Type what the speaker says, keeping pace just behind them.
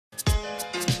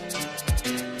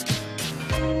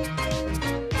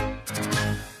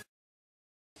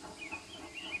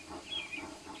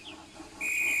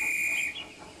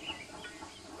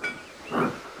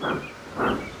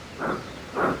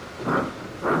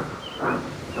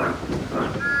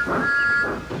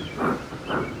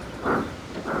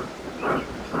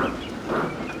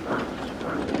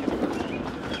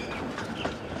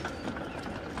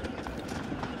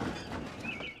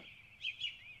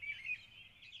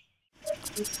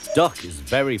Duck is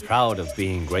very proud of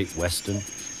being Great Western.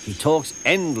 He talks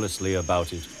endlessly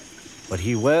about it. But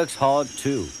he works hard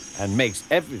too and makes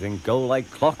everything go like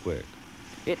clockwork.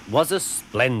 It was a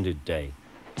splendid day.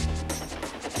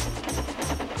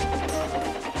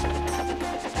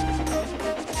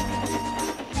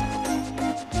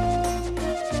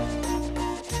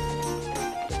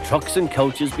 The trucks and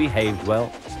coaches behaved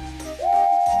well.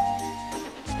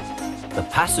 The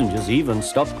passengers even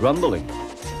stopped grumbling.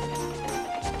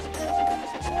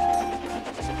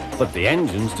 But the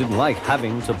engines didn't like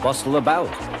having to bustle about.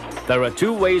 There are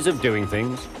two ways of doing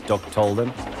things, Duck told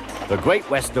them. The Great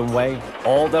Western way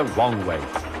or the wrong way.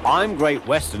 I'm Great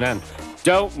Western and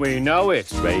don't we know it,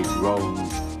 they groaned.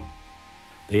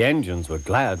 The engines were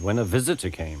glad when a visitor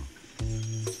came.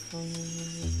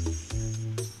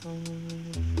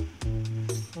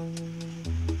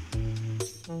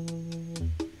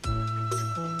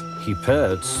 He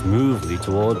purred smoothly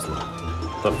towards them.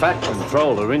 The Fat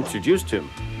Controller introduced him.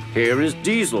 Here is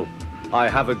Diesel. I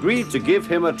have agreed to give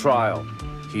him a trial.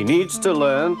 He needs to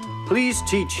learn. Please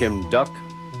teach him, Duck.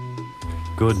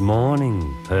 Good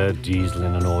morning, purred Diesel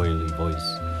in an oily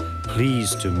voice.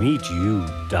 Pleased to meet you,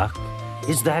 Duck.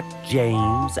 Is that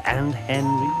James and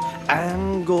Henry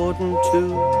and Gordon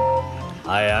too?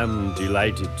 I am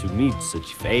delighted to meet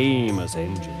such famous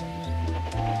engines.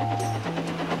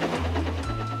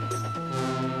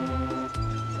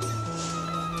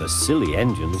 The silly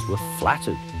engines were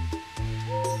flattered.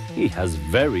 He has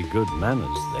very good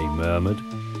manners, they murmured.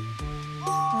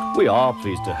 We are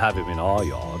pleased to have him in our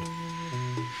yard.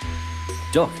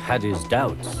 Duck had his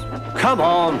doubts. Come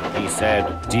on, he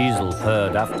said. Diesel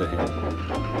purred after him.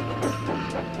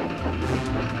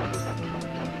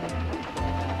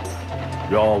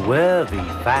 You're worthy,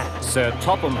 Fat. Sir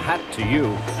Topham Hat to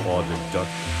you, ordered Duck.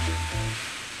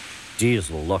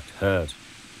 Diesel looked hurt.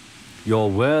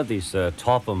 Your worthy Sir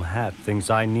Topham Hat thinks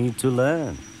I need to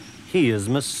learn. He is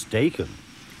mistaken.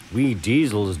 We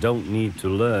Diesels don't need to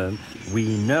learn.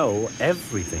 We know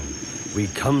everything. We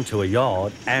come to a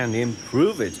yard and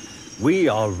improve it. We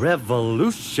are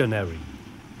revolutionary.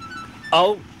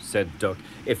 Oh, said Duck,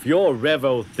 if you're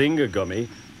Revo Thingagummy,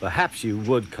 perhaps you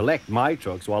would collect my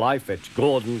trucks while I fetch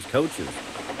Gordon's coaches.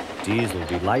 Diesel,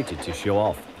 delighted to show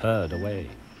off, purred away.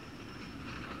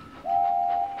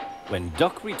 When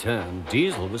Duck returned,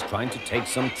 Diesel was trying to take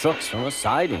some trucks from a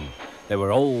siding. They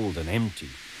were old and empty.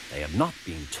 They had not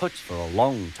been touched for a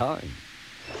long time.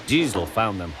 Diesel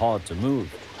found them hard to move.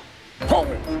 Pull,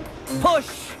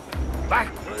 push,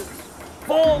 backwards,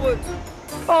 forward,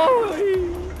 oh!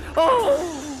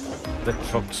 The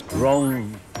trucks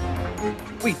groaned.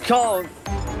 We can't,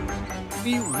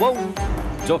 we won't.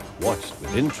 Duck watched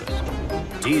with interest.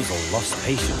 Diesel lost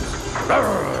patience.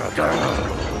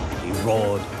 He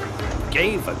roared,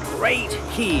 gave a great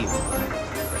heave.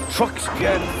 Trucks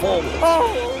jerked forward.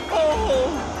 Oh!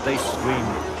 They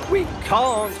screamed, we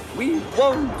can't, we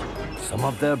won't. Some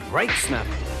of their brakes snapped,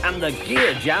 and the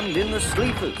gear jammed in the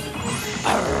sleepers.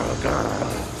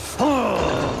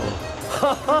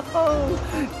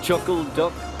 Chuckled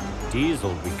Duck.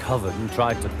 Diesel recovered and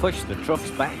tried to push the trucks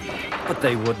back, but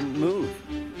they wouldn't move.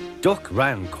 Duck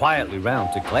ran quietly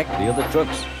round to collect the other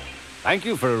trucks. Thank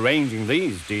you for arranging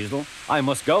these, Diesel. I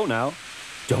must go now.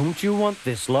 Don't you want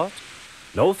this lot?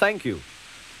 No, thank you.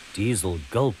 Diesel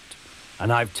gulped.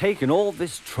 And I've taken all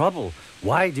this trouble.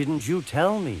 Why didn't you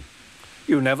tell me?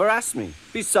 You never asked me.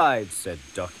 Besides, said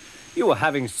Duck, you were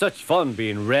having such fun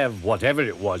being Rev whatever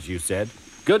it was you said.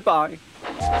 Goodbye.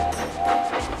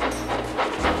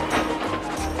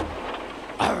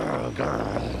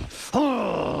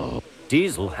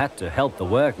 Diesel had to help the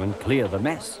workmen clear the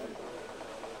mess.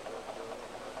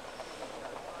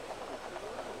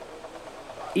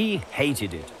 He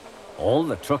hated it. All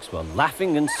the trucks were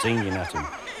laughing and singing at him.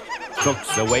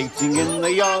 Trucks are waiting in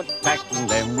the yard, tackling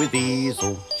them with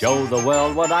Diesel. Show the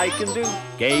world what I can do,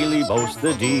 gaily boasts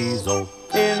the Diesel.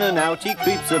 In and out he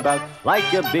creeps about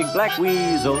like a big black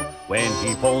weasel. When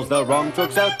he pulls the wrong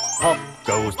trucks out, pop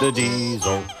goes the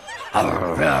Diesel.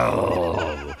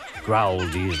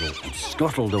 Growled Diesel and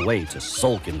scuttled away to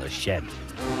sulk in the shed.